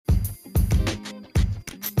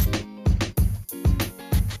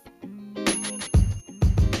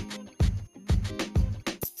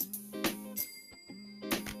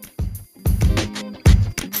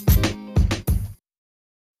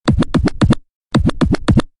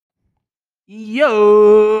Yo!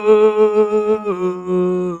 Alright,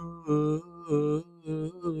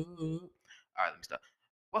 let me stop.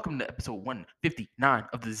 Welcome to episode 159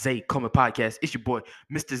 of the Zay Coleman Podcast. It's your boy,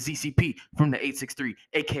 Mr. ZCP from the 863,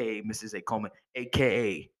 aka Mr. Zay Coleman,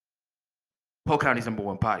 aka Polk County's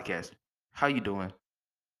 #1 podcast. How you doing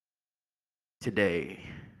today?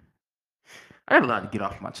 I got a lot to get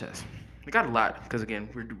off my chest. I got a lot because, again,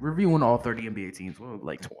 we're reviewing all 30 NBA teams. Well,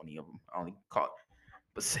 like 20 of them. I only caught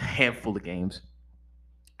a handful of games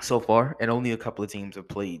so far, and only a couple of teams have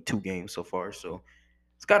played 2 games so far. So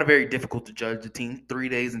it's kind of very difficult to judge the team 3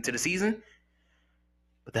 days into the season.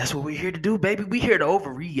 But that's what we're here to do, baby. We're here to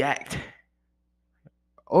overreact.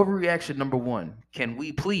 Overreaction number 1. Can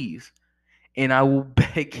we please? And I will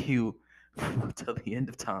beg you until the end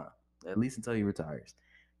of time, at least until he retires.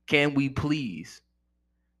 Can we please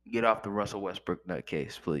get off the Russell Westbrook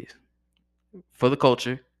nutcase, please? For the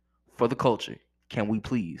culture, can we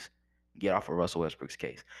please get off of Russell Westbrook's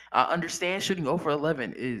case? I understand shooting over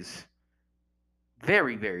 11 is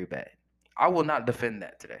very, very bad. I will not defend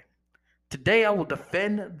that today. Today, I will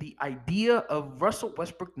defend the idea of Russell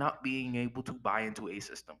Westbrook not being able to buy into a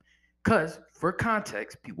system. Because, for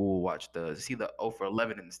context, people will see the 0 for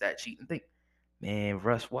 11 in the stat sheet and think, man,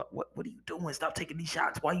 Russ, what are you doing? Stop taking these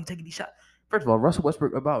shots. Why are you taking these shots? First of all, Russell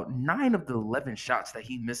Westbrook, about 9 of the 11 shots that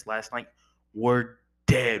he missed last night were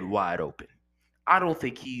dead wide open. I don't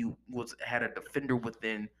think he had a defender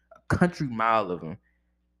within a country mile of him.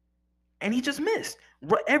 And he just missed.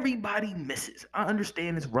 Everybody misses. I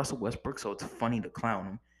understand it's Russell Westbrook, so it's funny to clown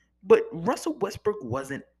him. But Russell Westbrook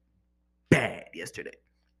wasn't bad yesterday.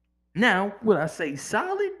 Now, would I say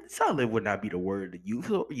solid? Solid would not be the word to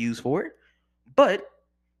use for it. But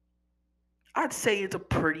I'd say it's a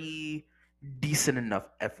pretty decent enough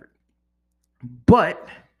effort. But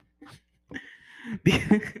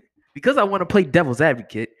because I want to play devil's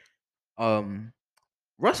advocate,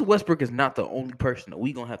 Russell Westbrook is not the only person that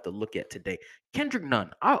we're going to have to look at today. Kendrick Nunn,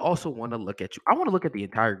 I also want to look at you. I want to look at the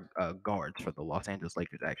entire guards for the Los Angeles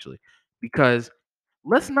Lakers, actually, because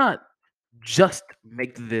let's not just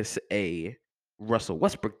make this a Russell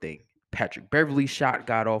Westbrook thing. Patrick Beverley's shot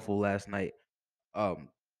got awful last night.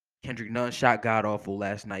 Kendrick Nunn's shot got awful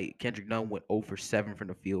last night. Kendrick Nunn went 0 for 7 from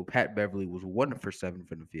the field. Pat Beverley was 1 for 7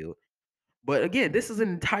 from the field. But again, this is an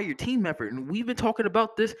entire team effort, and we've been talking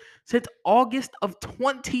about this since August of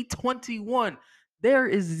 2021. There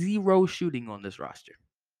is 0 shooting on this roster,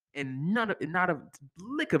 and not a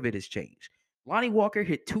lick of it has changed. Lonnie Walker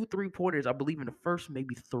hit 2 3-pointers, I believe, in the first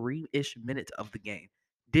maybe 3-ish minutes of the game.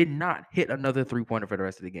 Did not hit another 3-pointer for the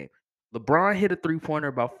rest of the game. LeBron hit a 3-pointer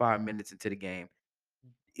about 5 minutes into the game.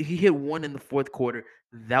 He hit 1 in the fourth quarter.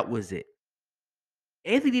 That was it.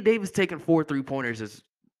 Anthony Davis taking 4 3-pointers is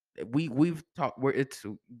we've talked where it's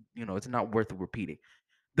not worth repeating.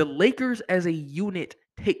 The Lakers as a unit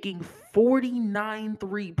taking 45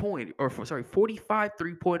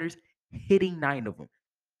 3-pointers, hitting 9 of them.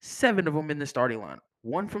 7 of them in the starting line.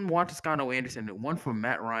 1 from Juan Toscano Anderson and 1 from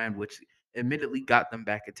Matt Ryan, which admittedly got them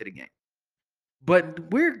back into the game. But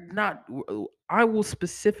I will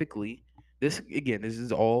specifically, this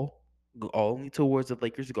is all only towards the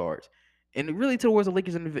Lakers guards. And really towards the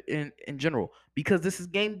Lakers in general, because this is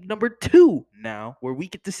game number 2 now, where we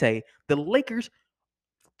get to say the Lakers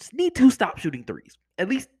need to stop shooting threes. At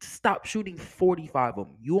least stop shooting 45 of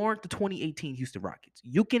them. You aren't the 2018 Houston Rockets.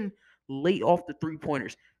 You can lay off the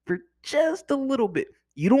 3-pointers for just a little bit.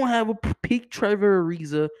 You don't have a peak Trevor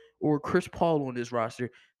Ariza or Chris Paul on this roster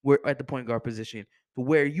where at the point guard position to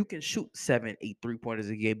where you can shoot 7, 8 3-pointers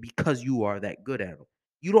a game because you are that good at them.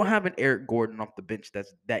 You don't have an Eric Gordon off the bench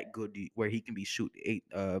that's that good where he can be shooting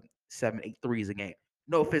 7, 8 threes a game.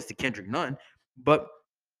 No offense to Kendrick Nunn, but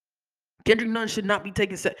Kendrick Nunn should not be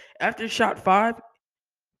taking set. After shot 5,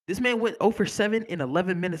 this man went 0 for 7 in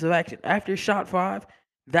 11 minutes of action. After shot 5,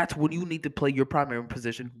 that's when you need to play your primary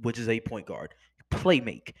position, which is a point guard. Play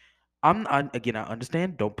make. I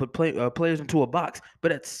understand. Don't put players into a box,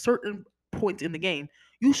 but at certain points in the game,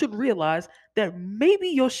 you should realize that maybe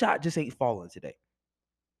your shot just ain't falling today.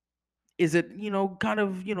 Is it, kind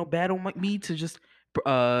of, bad on me to just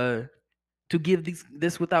to give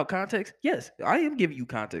this without context? Yes, I am giving you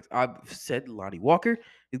context. I've said Lonnie Walker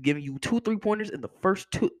is giving you 2 3-pointers in the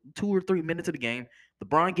first 2 or 3 minutes of the game.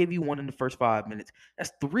 LeBron gave you 1 in the first 5 minutes.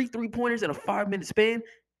 That's 3 3-pointers in a 5-minute span.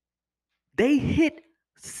 They hit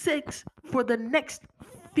 6 for the next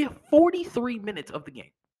 43 minutes of the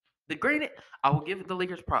game. Granted, I will give the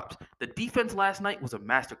Lakers props. The defense last night was a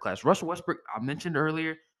masterclass. Russell Westbrook, I mentioned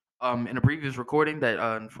earlier in a previous recording that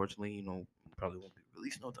unfortunately, probably won't be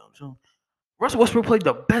released no time soon. Russell Westbrook played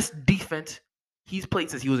the best defense he's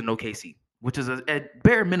played since he was in OKC. which is at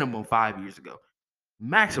bare minimum 5 years ago.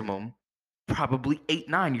 Maximum, probably 8,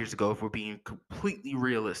 9 years ago, if we're being completely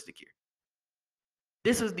realistic here.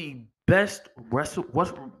 This is the best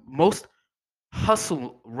most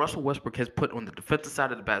hustle Russell Westbrook has put on the defensive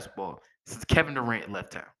side of the basketball since Kevin Durant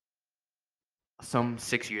left town, some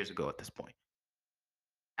 6 years ago at this point.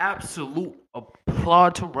 Absolute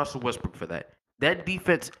applaud to Russell Westbrook for that. That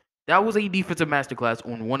defense, that was a defensive masterclass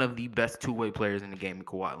on one of the best two-way players in the game,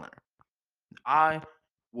 Kawhi Leonard. I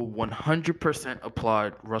will 100%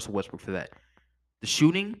 applaud Russell Westbrook for that. The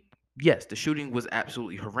shooting, yes, the shooting was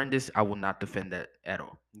absolutely horrendous. I will not defend that at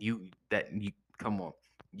all. You come on.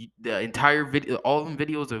 The entire video, all them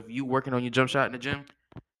videos of you working on your jump shot in the gym.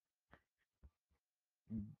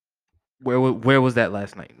 Where was that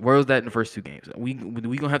last night? Where was that in the first two games? We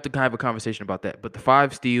gonna have to have a conversation about that. But the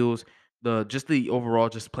 5 steals, the overall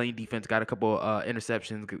just playing defense, got a couple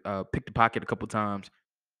interceptions, picked the pocket a couple times.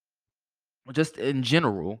 Just in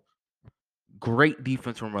general, great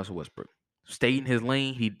defense from Russell Westbrook. Stayed in his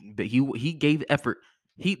lane. He gave effort.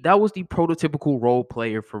 That was the prototypical role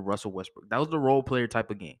player for Russell Westbrook. That was the role player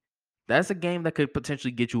type of game. That's a game that could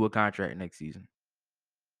potentially get you a contract next season.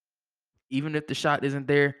 Even if the shot isn't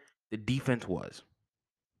there, the defense was.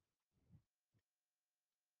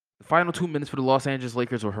 The final 2 minutes for the Los Angeles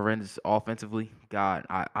Lakers were horrendous offensively. God,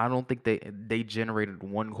 I don't think they generated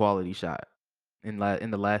one quality shot in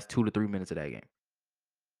the last 2 to 3 minutes of that game.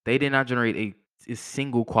 They did not generate a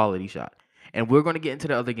single quality shot. And we're going to get into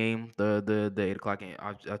the other game, the 8 o'clock game.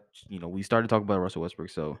 We started talking about Russell Westbrook,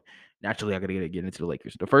 so naturally I got to get into the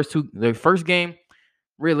Lakers. The first game,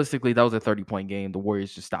 realistically, that was a 30-point game. The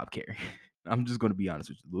Warriors just stopped caring. I'm just going to be honest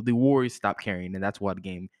with you. The Warriors stopped caring, and that's why the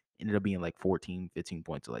game ended up being like 14, 15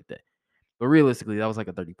 points or like that. But realistically, that was like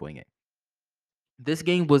a 30-point game. This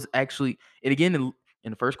game was actually, and again, in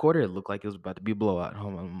the first quarter, it looked like it was about to be a blowout.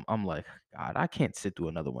 I'm like, God, I can't sit through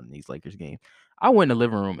another one of these Lakers games. I went in the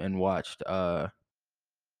living room and watched Repo.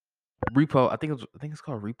 I think it's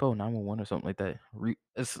called Repo 911 or something like that.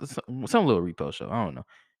 It's some little Repo show. I don't know.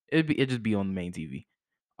 It just be on the main TV.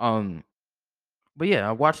 Um, but yeah,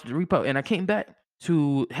 I watched the Repo and I came back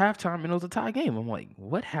to halftime and it was a tie game. I'm like,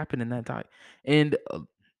 what happened in that tie? And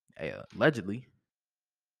allegedly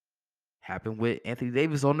happened with Anthony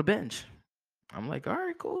Davis on the bench. I'm like, all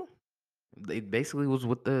right, cool. They basically was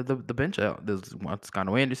with the bench out. There's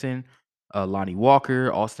Scotto Anderson, Lonnie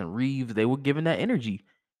Walker, Austin Reeves. They were giving that energy,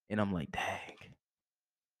 and I'm like, dang,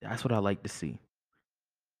 that's what I like to see.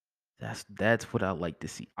 That's what I like to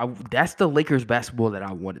see. That's the Lakers basketball that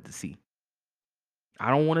I wanted to see. I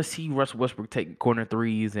don't want to see Russell Westbrook taking corner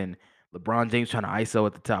threes and LeBron James trying to ISO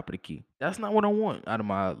at the top of the key. That's not what I want out of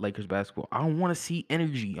my Lakers basketball. I don't want to see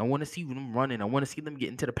energy. I want to see them running. I want to see them get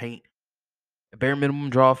into the paint. A bare minimum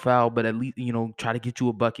draw foul, but at least try to get you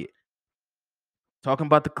a bucket. Talking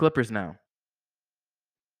about the Clippers now.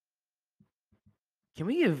 Can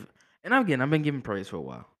we give? And I've been giving praise for a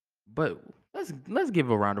while, but let's give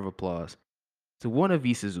a round of applause to one of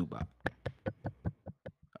Visa Zubac.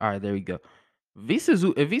 All right, there we go. Visa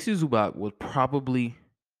Zubac was probably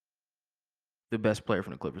the best player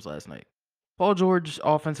from the Clippers last night. Paul George,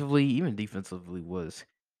 offensively, even defensively, was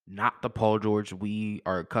not the Paul George we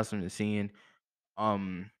are accustomed to seeing.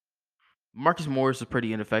 Um, Marcus Morris is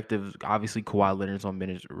pretty ineffective. Obviously, Kawhi Leonard's on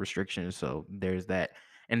minute restrictions, so there's that.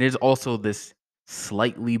 And there's also this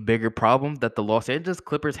slightly bigger problem that the Los Angeles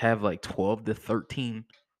Clippers have like 12 to 13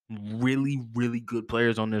 really, really good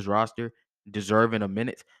players on this roster deserving a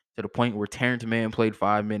minute to the point where Terrence Mann played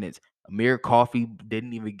 5 minutes. Amir Coffey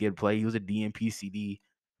didn't even get play. He was a DNP CD.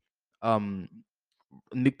 Um,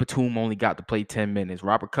 Nick Batum only got to play 10 minutes.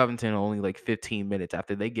 Robert Covington only like 15 minutes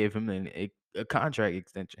after they gave him a contract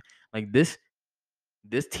extension. Like this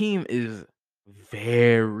team is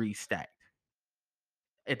very stacked,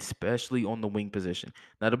 especially on the wing position.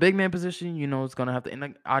 Now the big man position, it's gonna have to.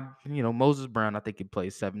 And Moses Brown, I think he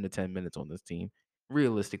plays 7 to 10 minutes on this team.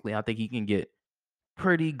 Realistically, I think he can get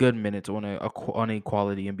pretty good minutes on a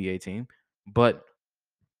quality NBA team. But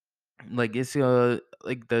like it's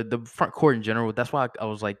like the front court in general. That's why I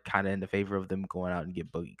was like kind of in the favor of them going out and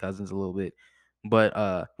get Boogie Cousins a little bit.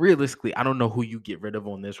 But realistically, I don't know who you get rid of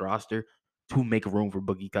on this roster to make room for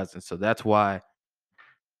Boogie Cousins. So I that's why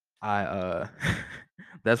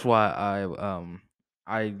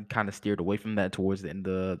I kind of steered away from that towards the end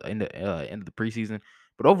of the preseason.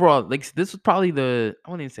 But overall, like this was probably I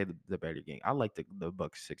wouldn't even say the better game. I like the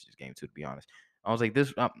Bucks Sixers game too, to be honest. I was like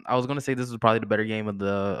this. I was gonna say this was probably the better game of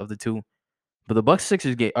the two. But the Bucks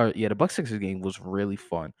Sixers game, the Bucks Sixers game was really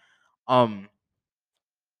fun. Um,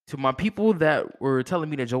 to my people that were telling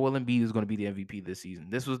me that Joel Embiid was going to be the MVP this season,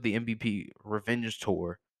 this was the MVP revenge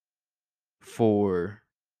tour for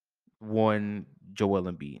one Joel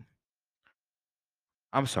Embiid.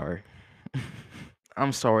 I'm sorry.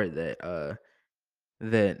 I'm sorry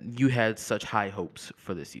that you had such high hopes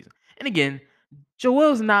for this season. And again,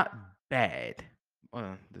 Joel's not bad.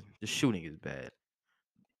 The shooting is bad.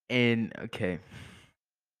 And okay,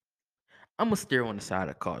 I'm gonna steer on the side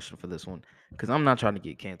of caution for this one because I'm not trying to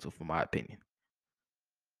get canceled for my opinion.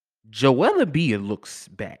 Joel Embiid looks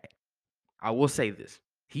bad. I will say this.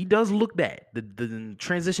 He does look bad. The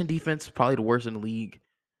transition defense probably the worst in the league.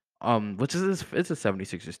 Which is it's a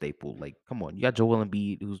 76er staple. Like, come on, you got Joel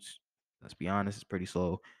Embiid, who's let's be honest, is pretty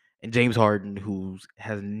slow, and James Harden, who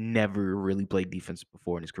has never really played defense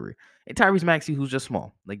before in his career, and Tyrese Maxey, who's just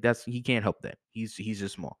small. Like that's he can't help that. He's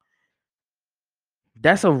just small.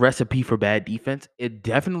 That's a recipe for bad defense. It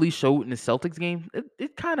definitely showed in the Celtics game.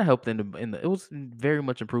 It kind of helped in the it was very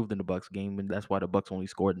much improved in the Bucks game, and that's why the Bucks only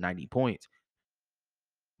scored 90 points.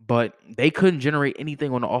 But they couldn't generate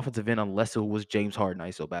anything on the offensive end unless it was James Harden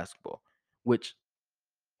ISO basketball, which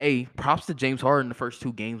props to James Harden the first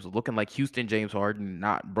two games looking like Houston James Harden,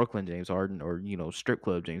 not Brooklyn James Harden or, strip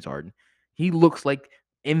club James Harden. He looks like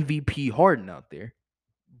MVP Harden out there.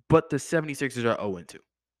 But the 76ers are 0-2.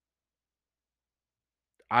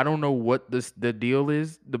 I don't know what the deal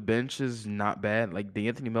is. The bench is not bad. Like the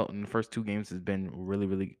Anthony Melton in the first two games has been really,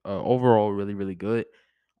 really overall really, really good.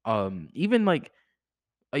 Even like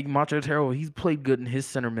Montrezl, he's played good in his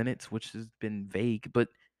center minutes, which has been vague, but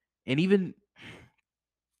and even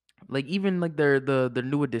like the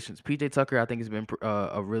new additions, PJ Tucker, I think has been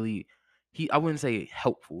a really I wouldn't say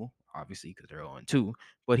helpful, obviously because they're 0-2,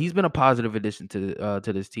 but he's been a positive addition to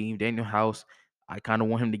this team. Daniel House, I kind of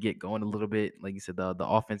want him to get going a little bit. Like you said, the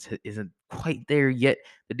offense isn't quite there yet.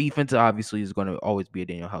 The defense obviously is going to always be a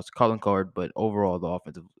Daniel House calling card, but overall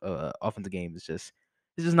the offensive game is just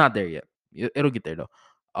it's just not there yet. It'll get there though.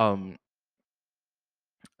 Um,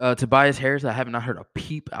 Tobias Harris, I have not heard a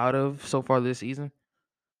peep out of so far this season.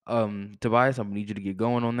 Tobias, I'm gonna need you to get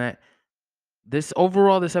going on that. This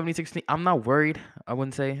overall, the 76 team, I'm not worried. I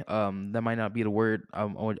wouldn't say. That might not be the word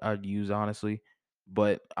I'd use honestly,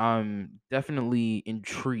 but I'm definitely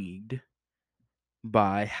intrigued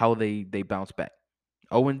by how they bounce back.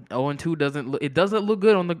 0-2 doesn't look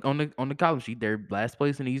good on the column sheet. They're last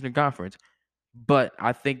place in the Eastern Conference, but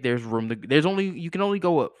I think there's room to. You can only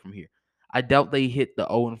go up from here. I doubt they hit the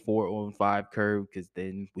 0-4, 0-5 curve because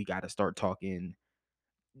then we got to start talking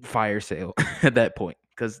fire sale at that point.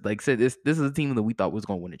 Because, like I said, this is a team that we thought was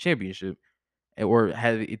going to win a championship or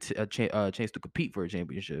have a chance to compete for a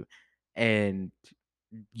championship. And,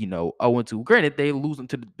 0-2. Granted, they lose them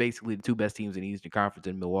to basically the two best teams in the Eastern Conference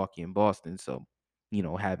in Milwaukee and Boston. So,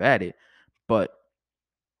 have at it. But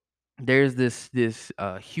there's this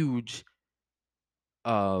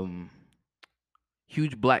um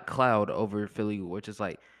huge black cloud over Philly, which is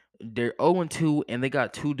like they're 0-2 and they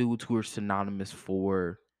got two dudes who are synonymous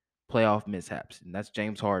for playoff mishaps, and that's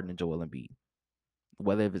James Harden and Joel Embiid.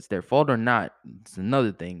 Whether if it's their fault or not, it's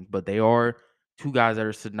another thing. But they are two guys that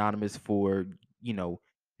are synonymous for you know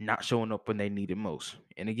not showing up when they need it most.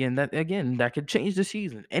 And that could change the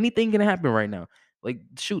season. Anything can happen right now. Like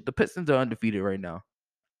shoot, the Pistons are undefeated right now.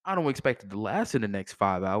 I don't expect it to last in the next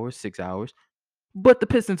 5 hours, 6 hours. But the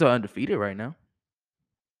Pistons are undefeated right now.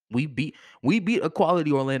 We beat we beat a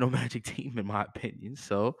quality Orlando Magic team, in my opinion.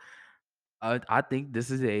 So I think this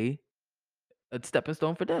is a stepping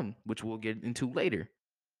stone for them, which we'll get into later.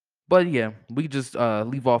 But yeah, we just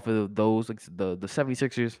leave off of those like the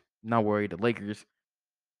 76ers, not worried. The Lakers,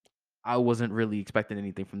 I wasn't really expecting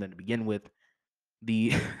anything from them to begin with.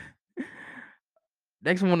 The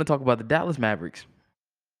next, I want to talk about the Dallas Mavericks.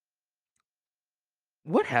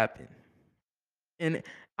 What happened? And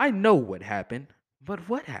I know what happened, but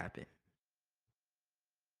what happened?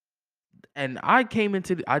 And I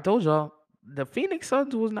told y'all the Phoenix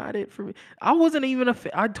Suns was not it for me. I wasn't even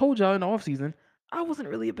I told y'all in the offseason, I wasn't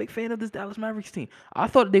really a big fan of this Dallas Mavericks team. I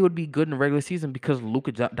thought they would be good in the regular season because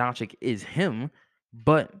Luka Doncic is him,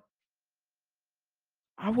 but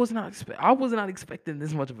I was not expecting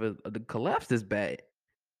this much of a collapse this bad.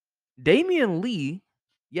 Damian Lee,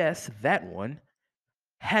 yes, that one,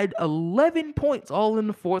 had 11 points all in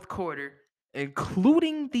the fourth quarter,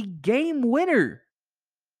 including the game winner.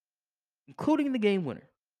 Including the game winner.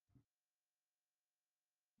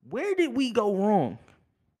 Where did we go wrong?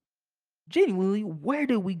 Genuinely, where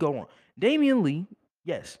did we go wrong? Damian Lee,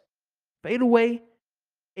 yes, fade away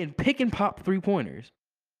and pick and pop 3-pointers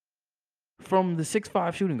from the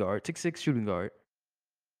 6'5" shooting guard, 6'6" shooting guard,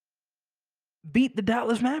 beat the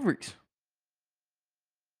Dallas Mavericks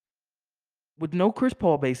with no Chris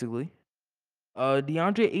Paul, basically.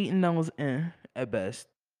 DeAndre Ayton, that was at best.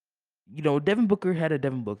 Devin Booker had a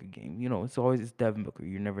Devin Booker game. It's Devin Booker.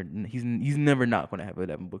 He's never not going to have a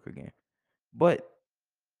Devin Booker game. But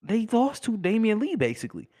they lost to Damian Lee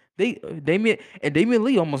basically. Damian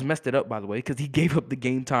Lee almost messed it up, by the way, because he gave up the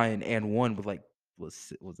game time and won with like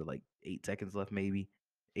was it like 8 seconds left, maybe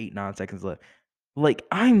 8 9 seconds left. Like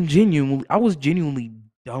I was genuinely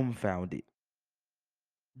dumbfounded.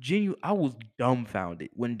 I was dumbfounded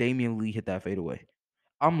when Damian Lee hit that fadeaway.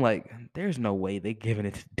 I'm like, there's no way they giving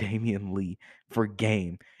it to Damian Lee for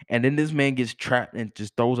game. And then this man gets trapped and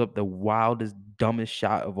just throws up the wildest, dumbest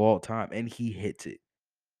shot of all time, and he hits it.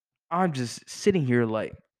 I'm just sitting here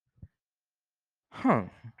like, huh.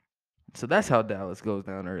 So that's how Dallas goes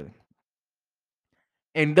down early.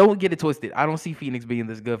 And don't get it twisted. I don't see Phoenix being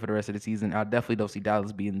this good for the rest of the season. I definitely don't see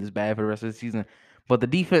Dallas being this bad for the rest of the season. But the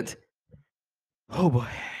defense, oh boy.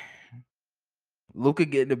 Luka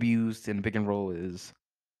getting abused in pick and roll is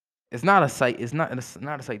it's not a sight. It's not a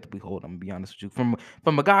sight to behold. I'm gonna be honest with you.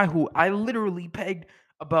 From a guy who I literally pegged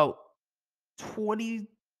about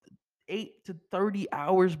 28 to 30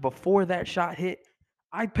 hours before that shot hit.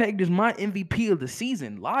 I pegged as my MVP of the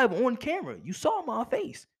season live on camera. You saw my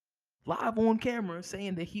face live on camera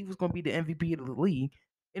saying that he was going to be the MVP of the league,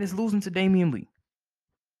 and it's losing to Damian Lee.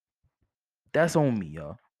 That's on me,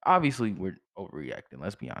 y'all. Obviously, we're overreacting.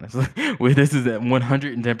 Let's be honest. This is at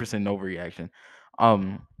 110% overreaction.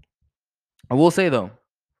 I will say though,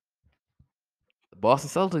 the Boston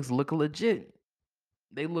Celtics look legit.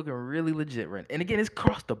 They looking really legit, right? And again, it's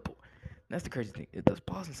across the board. That's the crazy thing. The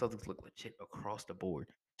Boston Celtics look legit across the board.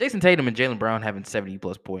 Jason Tatum and Jaylen Brown having 70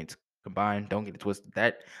 plus points combined. Don't get it twisted.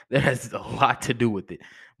 That has a lot to do with it.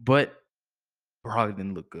 But Brogdon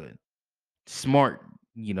didn't look good. Smart,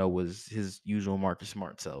 was his usual Marcus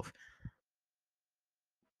Smart self.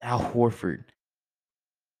 Al Horford.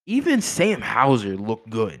 Even Sam Hauser looked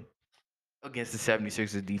good against the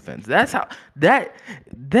 76ers defense. That's how that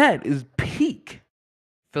is peak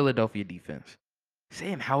Philadelphia defense.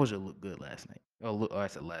 Sam Hauser looked good last night. I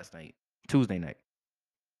said last night. Tuesday night.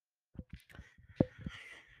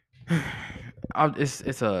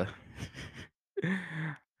 It's a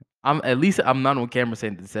I'm not on camera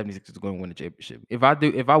saying that the 76ers is going to win the championship. If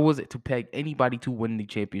I was to peg anybody to win the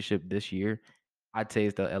championship this year, I'd say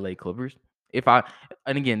it's the LA Clippers.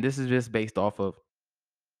 And again, this is just based off of,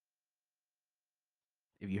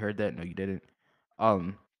 if you heard that, no you didn't.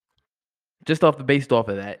 Just based off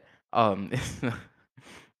of that,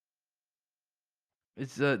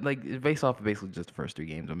 it's based off of basically just the first 3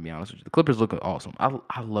 games. I'm gonna be honest with you. The Clippers look awesome.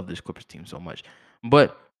 I love this Clippers team so much.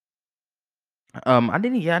 But I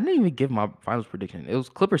didn't even give my finals prediction. It was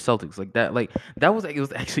Clippers Celtics it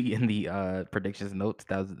was actually in the predictions notes.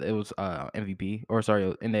 It was MVP, or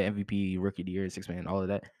sorry, in the MVP rookie of the year, 6 man, all of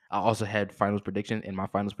that. I also had finals prediction, and my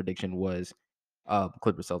finals prediction was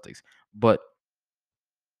Clippers Celtics. But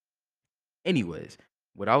anyways,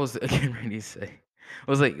 what I was again ready to say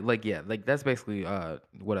was that's basically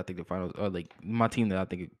what I think the finals, or like my team that I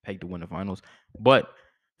think pegged to win the finals. But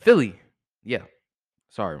Philly, yeah,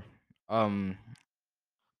 sorry. Who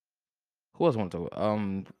else want to talk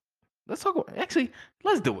about? Let's talk about, actually,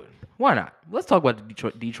 let's do it. Why not? Let's talk about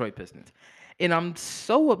the Detroit Pistons. And I'm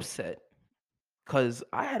so upset because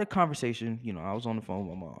I had a conversation, I was on the phone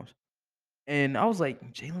with my mom's, and I was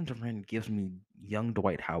like, Jalen Duren gives me young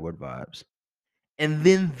Dwight Howard vibes. And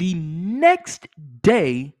then the next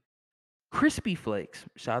day, Crispy Flakes,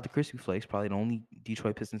 shout out to Crispy Flakes, probably the only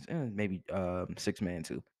Detroit Pistons, maybe 6 man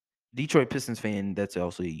too, Detroit Pistons fan that's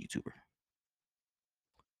also a YouTuber,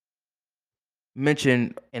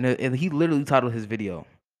 mentioned, and he literally titled his video,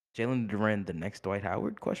 Jalen Duren, the next Dwight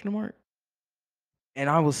Howard, question mark. And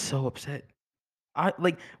I was so upset.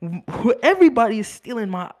 Everybody is stealing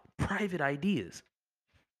my private ideas.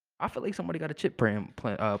 I feel like somebody got a chip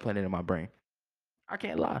planted in my brain. I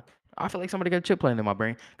can't lie. I feel like somebody got a chip planted in my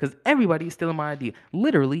brain because everybody is stealing my idea.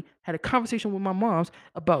 Literally had a conversation with my moms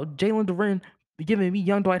about Jalen Duren giving me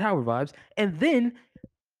young Dwight Howard vibes. And then,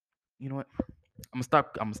 you know what? I'm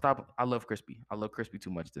gonna stop. I love Crispy. I love Crispy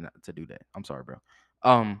too much to do that. I'm sorry, bro.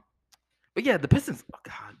 But yeah, the Pistons. Oh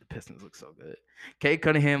God, the Pistons look so good. Kate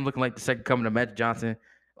Cunningham looking like the second coming of Magic Johnson.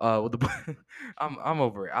 With the, I'm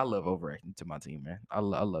over it. I love overacting to my team, man. I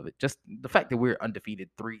love it. Just the fact that we're undefeated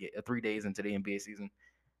 3 days into the NBA season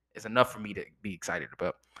is enough for me to be excited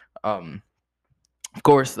about. Of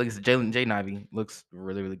course, like I said, Jaden Ivey looks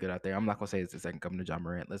really, really good out there. I'm not gonna say it's the second coming to John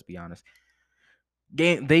Morant. Let's be honest.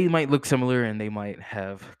 They might look similar and they might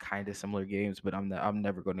have kind of similar games, but I'm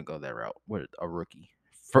never going to go that route with a rookie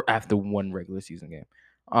for after one regular season game.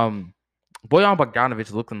 Bojan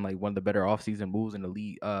Bogdanovic looking like one of the better offseason moves in the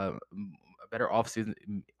league. A better offseason,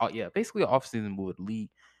 yeah, basically an offseason move in the league.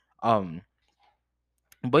 Um,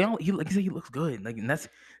 but he like I said, he looks good. Like, and that's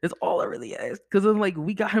all I really ask. Because like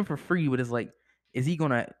we got him for free, but it's like, is he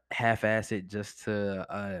gonna half-ass it just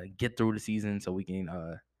to get through the season so we can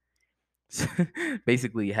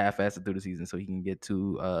basically half-ass it through the season so he can get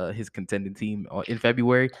to his contending team in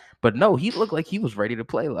February? But no, he looked like he was ready to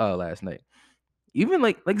play last night. Even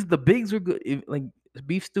like the bigs were good. Like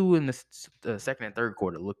beef stew in the second and third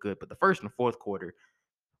quarter looked good, but the first and fourth quarter,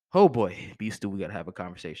 oh boy, beef stew, we gotta have a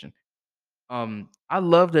conversation. I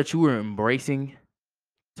love that you were embracing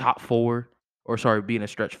top four, or sorry, being a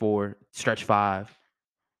stretch four, stretch five.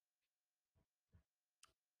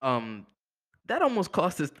 Um, that almost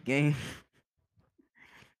cost us the game,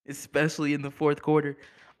 especially in the fourth quarter.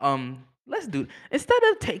 Let's do instead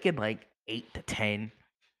of taking like 8 to 10,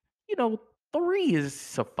 you know, three is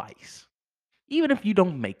suffice. Even if you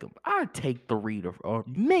don't make them, I'd take three to or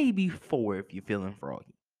maybe four if you're feeling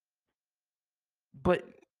froggy. But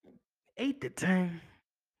 8 to 10,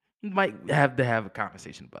 might have to have a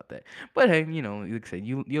conversation about that. But hey, like I said,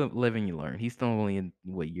 you live and you learn. He's still only in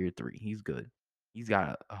what year three. He's good. He's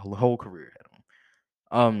got a whole career ahead of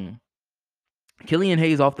him. Killian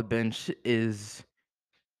Hayes off the bench is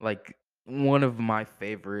like one of my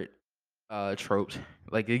favorite tropes.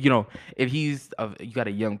 Like if you got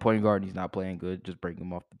a young point guard and he's not playing good, just bring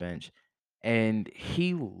him off the bench. And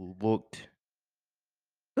he looked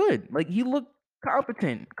good. Like he looked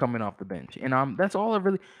competent coming off the bench. And that's all I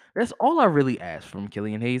really ask from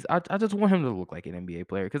Killian Hayes. I just want him to look like an NBA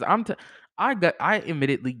player because I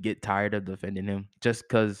admittedly get tired of defending him just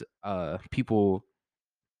because people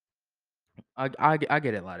I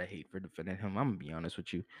get a lot of hate for defending him. I'm gonna be honest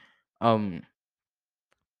with you. Um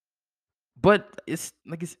but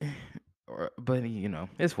but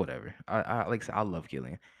it's whatever. I like I said, I love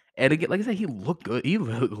Killian. And again, like I said, he looked good. He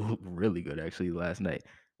looked really good actually last night.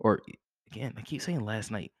 Or again, I keep saying last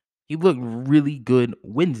night. He looked really good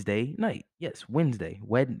Wednesday night. Yes, Wednesday.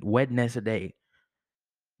 Wednesday.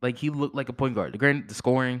 Like he looked like a point guard. The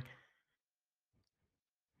scoring,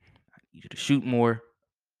 I need you to shoot more.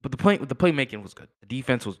 But the playmaking was good. The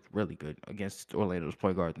defense was really good against Orlando's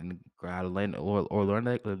point guard. And Orlando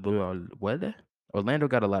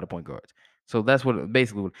got a lot of point guards. So that's what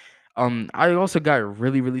basically. I also got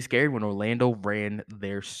really really scared when Orlando ran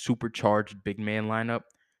their supercharged big man lineup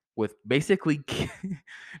with basically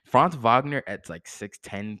Franz Wagner at like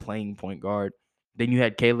 6'10" playing point guard. Then you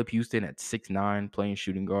had Caleb Houston at 6'9" playing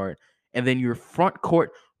shooting guard, and then your front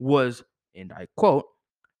court was, and I quote,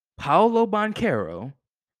 Paolo Banchero,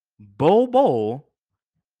 Bol,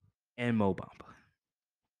 and Mo Bamba.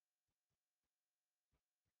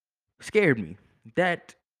 Scared me.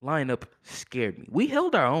 That lineup scared me. We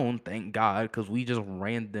held our own, thank God, because we just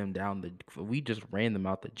ran them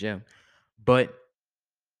out the gym. But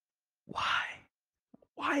why?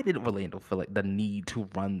 Why did Orlando feel like the need to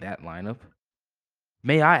run that lineup?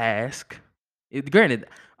 May I ask? Granted,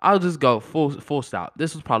 I'll just go full stop.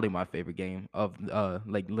 This was probably my favorite game of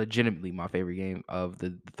like legitimately my favorite game of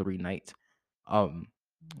the 3 nights. Um,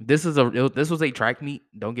 this was a track meet.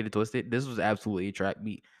 Don't get it twisted. This was absolutely a track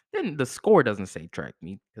meet. Then the score doesn't say track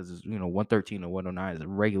meet because it's 113 or 109 is a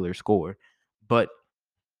regular score, but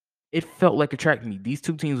it felt like a track meet. These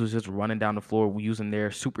two teams was just running down the floor using their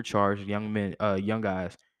supercharged young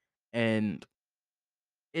guys, and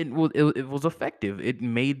it was effective. It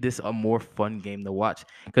made this a more fun game to watch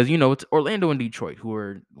because it's Orlando and Detroit, who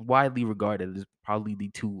are widely regarded as probably the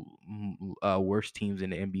two worst teams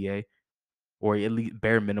in the NBA, or at least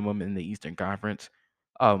bare minimum in the Eastern Conference.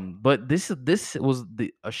 But this was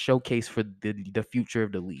a showcase for the future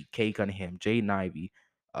of the league. Kay Cunningham, Jaden Ivey,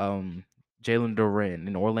 um, Jalen Duren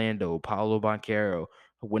in Orlando, Paolo Banchero,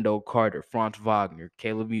 Wendell Carter, Franz Wagner,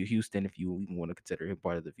 Caleb Houston, if you even want to consider him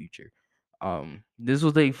part of the future. This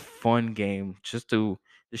was a fun game just to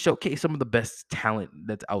showcase some of the best talent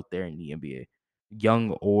that's out there in the NBA,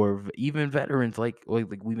 young or even veterans like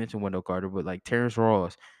we mentioned Wendell Carter, but like Terrence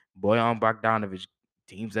Ross, Bojan Bogdanovic,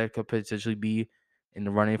 teams that could potentially be in the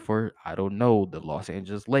running for, I don't know, the Los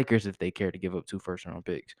Angeles Lakers if they care to give up 2 first-round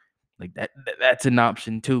picks. Like that's an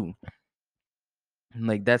option too.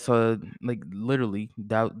 Like that's like literally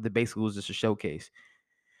that the basically was just a showcase.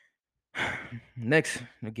 Next,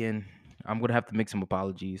 again, I'm gonna have to make some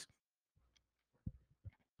apologies.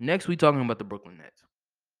 Next, we talking about the Brooklyn Nets.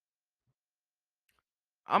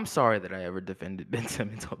 I'm sorry that I ever defended Ben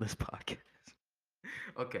Simmons on this podcast.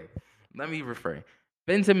 Okay, let me refrain.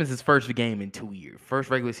 Ben Simmons' first game in 2 years, first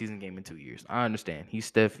regular season game in 2 years. I understand. He's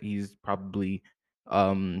stiff.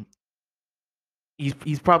 Um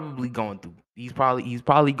he's probably going through he's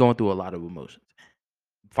probably going through a lot of emotions.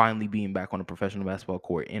 Finally being back on a professional basketball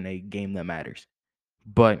court in a game that matters.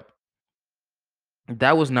 But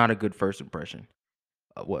That was not a good first impression.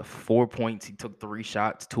 What 4 points? He took 3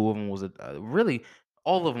 shots. Two of them was really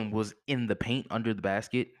all of them was in the paint under the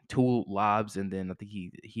basket. Two lobs, and then I think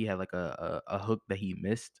he had like a hook that he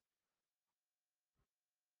missed.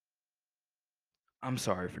 I'm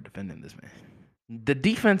sorry for defending this man. The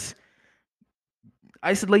defense,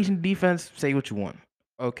 isolation defense. Say what you want.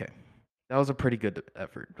 Okay, that was a pretty good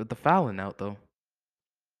effort, but the fouling out though,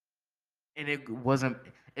 and it wasn't.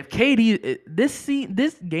 If KD,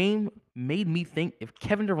 this game made me think if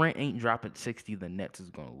Kevin Durant ain't dropping 60, the Nets is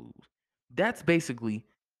gonna lose. That's basically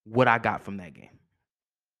what I got from that game.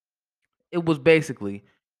 It was basically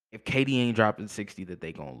if KD ain't dropping 60, that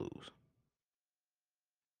they gonna lose.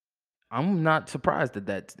 I'm not surprised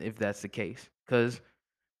that if that's the case, because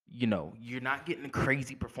you're not getting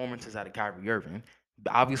crazy performances out of Kyrie Irving.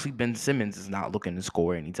 Obviously, Ben Simmons is not looking to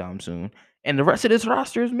score anytime soon, and the rest of this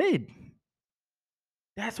roster is mid.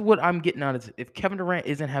 That's what I'm getting out of it. If Kevin Durant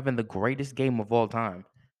isn't having the greatest game of all time,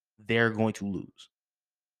 they're going to lose.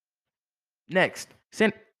 Next,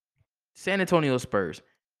 San Antonio Spurs.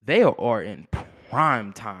 They are in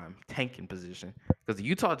prime time tanking position because the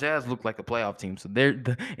Utah Jazz look like a playoff team. So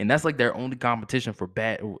and that's like their only competition for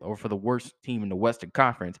bad or for the worst team in the Western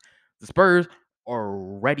Conference. The Spurs are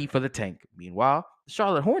ready for the tank. Meanwhile, the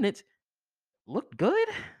Charlotte Hornets look good.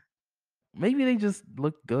 Maybe they just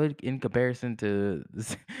look good in comparison to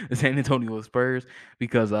the San Antonio Spurs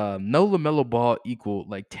because no LaMelo Ball equal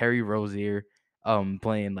like Terry Rozier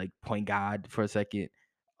playing like point guard for a second.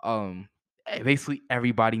 Basically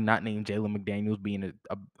everybody not named Jalen McDaniels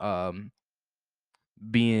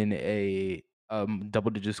being a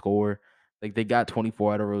double digit scorer. Like they got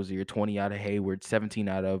 24 out of Rozier, 20 out of Hayward, 17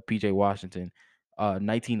 out of PJ Washington,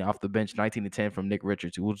 19 off the bench, 19 to 10 from Nick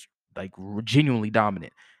Richards, who was like genuinely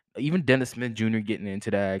dominant. Even Dennis Smith Jr. getting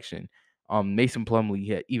into that action. Mason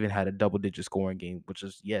Plumlee even had a double digit scoring game, which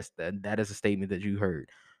is yes, that is a statement that you heard.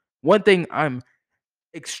 One thing I'm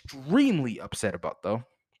extremely upset about though,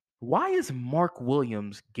 why is Mark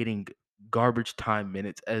Williams getting garbage time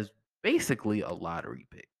minutes as basically a lottery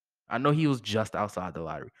pick? I know he was just outside the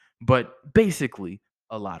lottery, but basically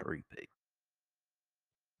a lottery pick.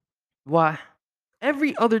 Why?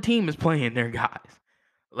 Every other team is playing their guys.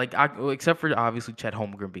 Except for obviously Chet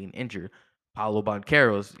Holmgren being injured. Paolo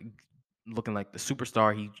Banchero's looking like the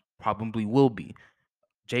superstar he probably will be.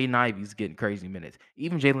 Jaden Ivey's getting crazy minutes.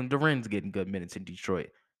 Even Jalen Duren's getting good minutes in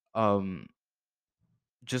Detroit. Um,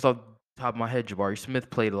 just off the top of my head, Jabari Smith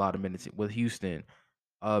played a lot of minutes with Houston.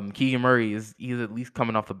 Keegan Murray he's at least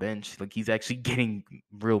coming off the bench. Like he's actually getting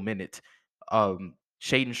real minutes.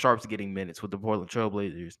 Shaden Sharp's getting minutes with the Portland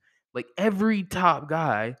Trailblazers. Like every top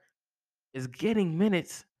guy is getting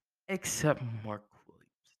minutes except Mark Williams.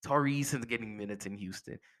 Taurean is getting minutes in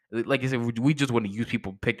Houston. Like I said, we just want to use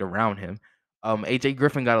people picked around him. AJ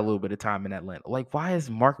Griffin got a little bit of time in Atlanta. Like, why is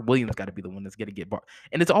Mark Williams got to be the one that's going to get bar?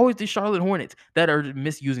 And it's always the Charlotte Hornets that are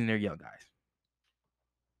misusing their young guys.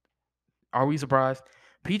 Are we surprised?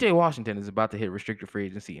 PJ Washington is about to hit restricted free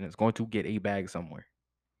agency and is going to get a bag somewhere.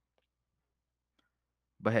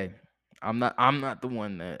 But hey, I'm not the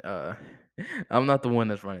one that I'm not the one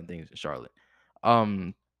that's running things in Charlotte.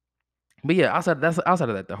 Um but yeah, outside of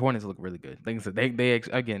that, the Hornets look really good. Things that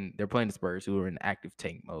again they're playing the Spurs who are in active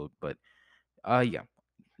tank mode. But yeah,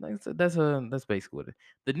 that's basically what it.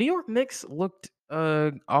 The New York Knicks looked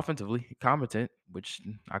offensively competent, which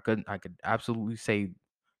I could absolutely say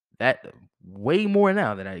that way more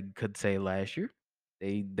now than I could say last year.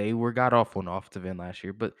 They were got off on the offensive end last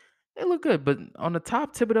year, but they look good. But on the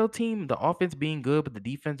top Thibodeau team, the offense being good, but the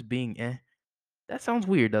defense being that sounds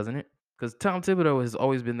weird, doesn't it? Because Tom Thibodeau has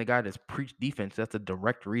always been the guy that's preached defense. That's a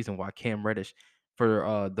direct reason why Cam Reddish,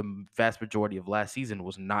 for the vast majority of last season,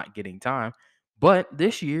 was not getting time. But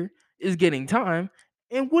this year is getting time.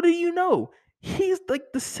 And what do you know? He's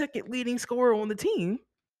like the second leading scorer on the team.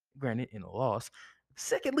 Granted, in a loss,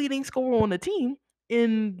 second leading scorer on the team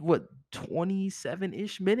in what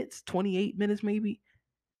 27-ish minutes, 28 minutes maybe.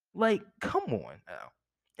 Like, come on now.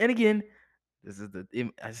 And again,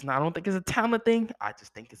 I don't think it's a talent thing. I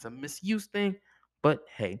just think it's a misuse thing. But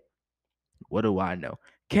hey, what do I know?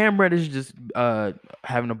 Cam Reddish just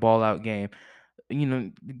having a ball out game. You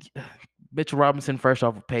know, Mitchell Robinson fresh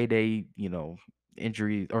off a payday,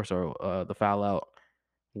 injury or so the foul out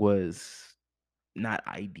was not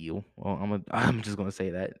ideal. Well, I'm just gonna say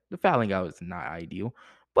that the fouling out is not ideal,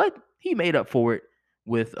 but he made up for it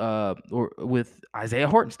with Isaiah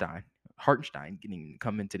Hartenstein. Hartenstein getting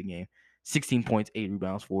come into the game, 16 points, 8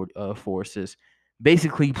 rebounds, four assists,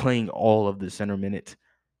 basically playing all of the center minutes,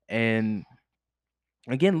 and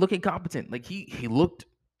again looking competent. Like he looked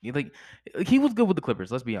Like he was good with the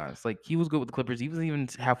Clippers. Let's be honest. Like he was good with the Clippers. He was even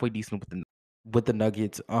halfway decent with the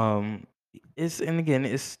Nuggets. It's and again,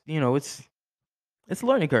 it's a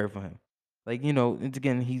learning curve for him. Like it's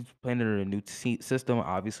again, he's playing under a new system,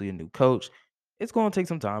 obviously a new coach. It's going to take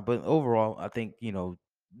some time, but overall, I think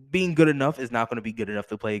being good enough is not going to be good enough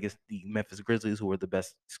to play against the Memphis Grizzlies, who were the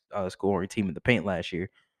best scoring team in the paint last year.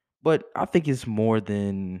 But I think it's more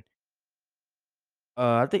than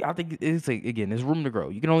I think it's like, again, there's room to grow.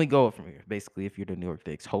 You can only go up from here, basically, if you're the New York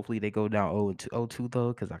Knicks. Hopefully, they go down 0-2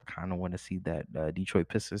 though, because I kind of want to see that Detroit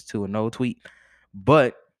Pistons 2-0 tweet.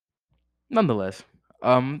 But nonetheless,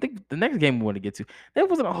 I think the next game we want to get to, there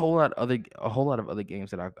wasn't a whole lot of other games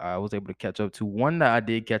that I was able to catch up to. One that I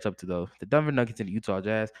did catch up to though, the Denver Nuggets and the Utah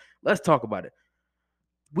Jazz. Let's talk about it.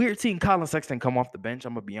 Weird seeing Colin Sexton come off the bench.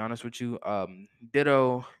 I'm gonna be honest with you.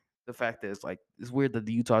 Ditto the fact that it's weird that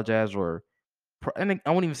the Utah Jazz were and I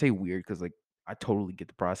won't even say weird because like I totally get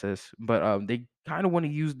the process, but they kind of want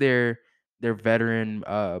to use their veteran,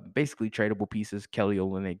 basically tradable pieces, Kelly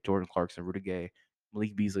Olynyk, Jordan Clarkson, Rudy Gay,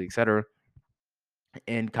 Malik Beasley, etc.,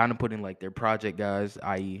 and kind of put in like their project guys,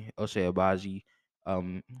 i.e., Oshay Abaji.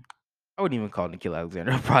 Um, I wouldn't even call Nikhil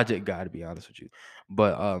Alexander a project guy to be honest with you,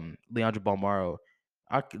 but Leandro Balmaro,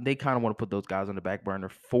 they kind of want to put those guys on the back burner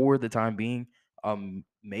for the time being.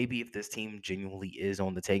 Maybe if this team genuinely is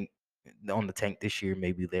on the tank this year,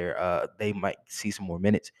 maybe they might see some more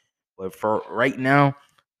minutes. But for right now,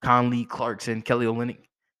 Conley, Clarkson, Kelly Olynyk,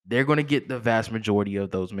 they're going to get the vast majority of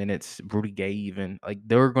those minutes. Rudy Gay, even like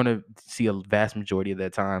they're going to see a vast majority of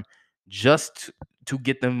that time just to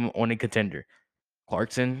get them on a contender.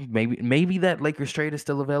 Clarkson, maybe that Lakers trade is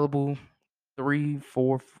still available 3,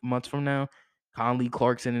 4 months from now. Conley,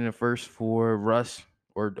 Clarkson in the first for Russ,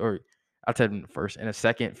 or I'll tell him in the first and a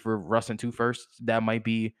second for Russ and two firsts. That might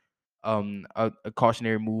be a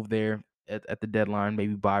cautionary move there at the deadline.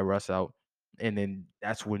 Maybe buy Russ out, and then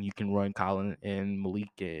that's when you can run Colin and Malik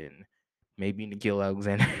and maybe Nikhil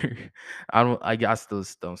Alexander. I still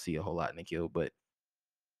don't see a whole lot in Nikhil, but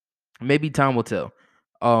maybe time will tell.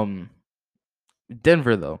 Um,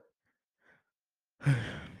 Denver though.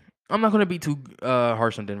 I'm not gonna be too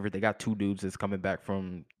harsh on Denver. They got two dudes that's coming back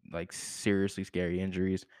from like seriously scary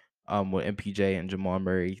injuries. With MPJ and Jamal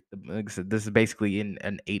Murray. Like I said, this is basically in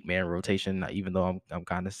an 8-man rotation. Even though I'm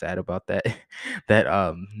kind of sad about that.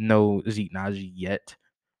 that no Zeke Naji yet.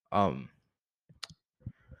 Um,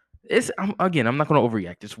 again, I'm not going to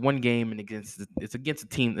overreact. It's one game and it's against a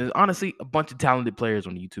team. There's honestly a bunch of talented players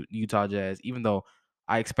on the Utah Jazz. Even though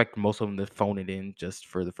I expect most of them to phone it in just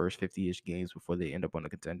for the first 50-ish games before they end up on a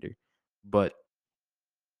contender. But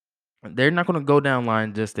they're not going to go down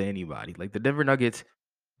line just to anybody. Like the Denver Nuggets,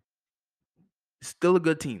 still a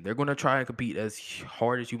good team. They're going to try and compete as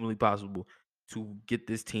hard as humanly possible to get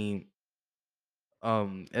this team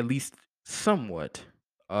at least somewhat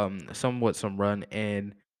somewhat some run,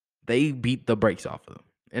 and they beat the brakes off of them.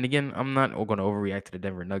 And again, I'm not going to overreact to the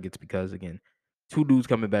Denver Nuggets because again, two dudes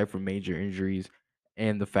coming back from major injuries,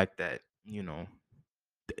 and the fact that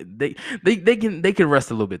they can rest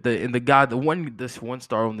a little bit. This one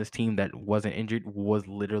star on this team that wasn't injured was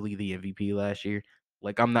literally the MVP last year.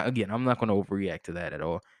 Like I'm not going to overreact to that at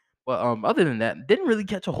all. But other than that, didn't really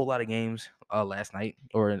catch a whole lot of games last night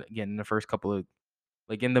or again in the first couple of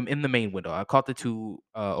like in the main window. I caught the two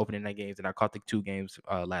opening night games and I caught the two games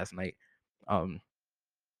last night. Um,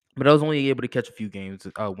 but I was only able to catch a few games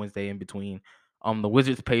Wednesday in between. The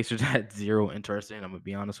Wizards Pacers had zero interest in. I'm gonna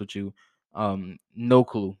be honest with you. No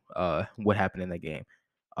clue what happened in that game.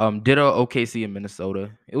 Ditto OKC in Minnesota.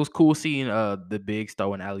 It was cool seeing the bigs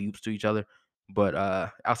throwing alley oops to each other, but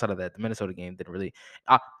outside of that, the Minnesota game didn't really.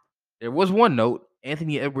 Uh, there was one note.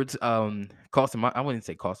 Anthony Edwards cost him. I wouldn't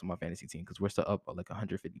say cost him my fantasy team because we're still up like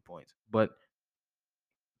 150 points. But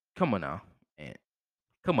come on now, and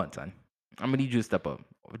come on, son. I'm gonna need you to step up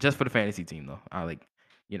just for the fantasy team, though. I like,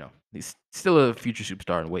 he's still a future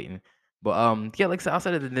superstar and waiting. But yeah, like I said,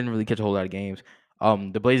 outside of that, didn't really catch a whole lot of games.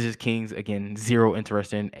 The Blazers Kings again, zero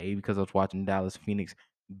interest in A because I was watching Dallas Phoenix.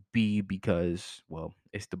 B because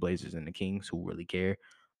it's the Blazers and the Kings who really care.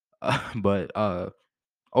 But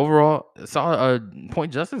overall, saw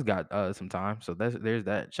Point Justice got some time, so there's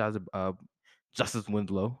that. Shout out to Justice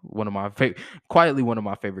Winslow, quietly one of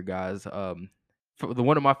my favorite guys.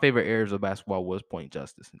 One of my favorite areas of basketball was Point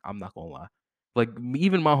Justice. I'm not gonna lie, like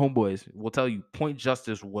even my homeboys will tell you, Point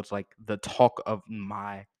Justice was like the talk of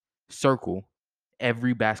my circle. In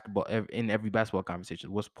every basketball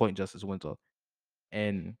conversation was Point Justice Winslow,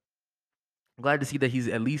 and I'm glad to see that he's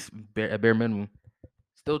at least at bare minimum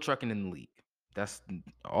still trucking in the league. That's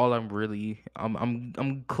all I'm really.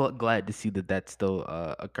 I'm glad to see that that's still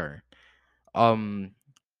occurring. Um,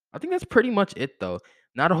 I think that's pretty much it though.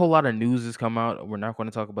 Not a whole lot of news has come out. We're not going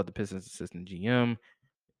to talk about the Pistons assistant GM.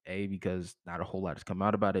 A, because not a whole lot has come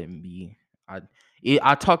out about it, and B, I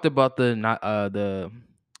I talked about the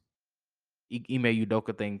Ime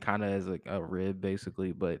Udoka thing kind of as like a rib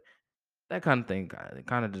basically, but that kind of thing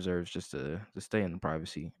kind of deserves just to stay in the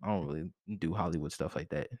privacy. I don't really do Hollywood stuff like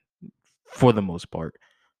that for the most part.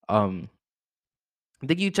 Um, I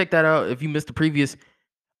think you check that out if you missed the previous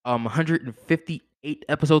 158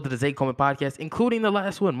 episodes of the Zay Coleman podcast, including the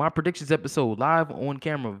last one, my predictions episode, live on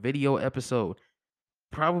camera video episode.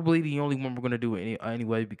 Probably the only one we're gonna do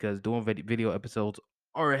anyway because doing video episodes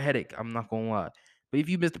are a headache. I'm not gonna lie. But if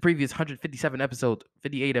you missed the previous 157 episodes,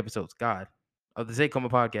 58 episodes, God, of the Zay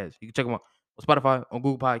Coleman podcast, you can check them out on Spotify, on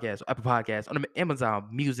Google Podcasts, Apple Podcasts, on Amazon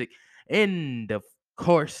Music, and of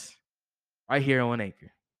course, right here on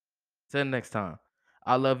Anchor. Till next time,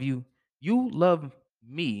 I love you. You love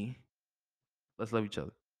me. Let's love each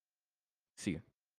other. See you.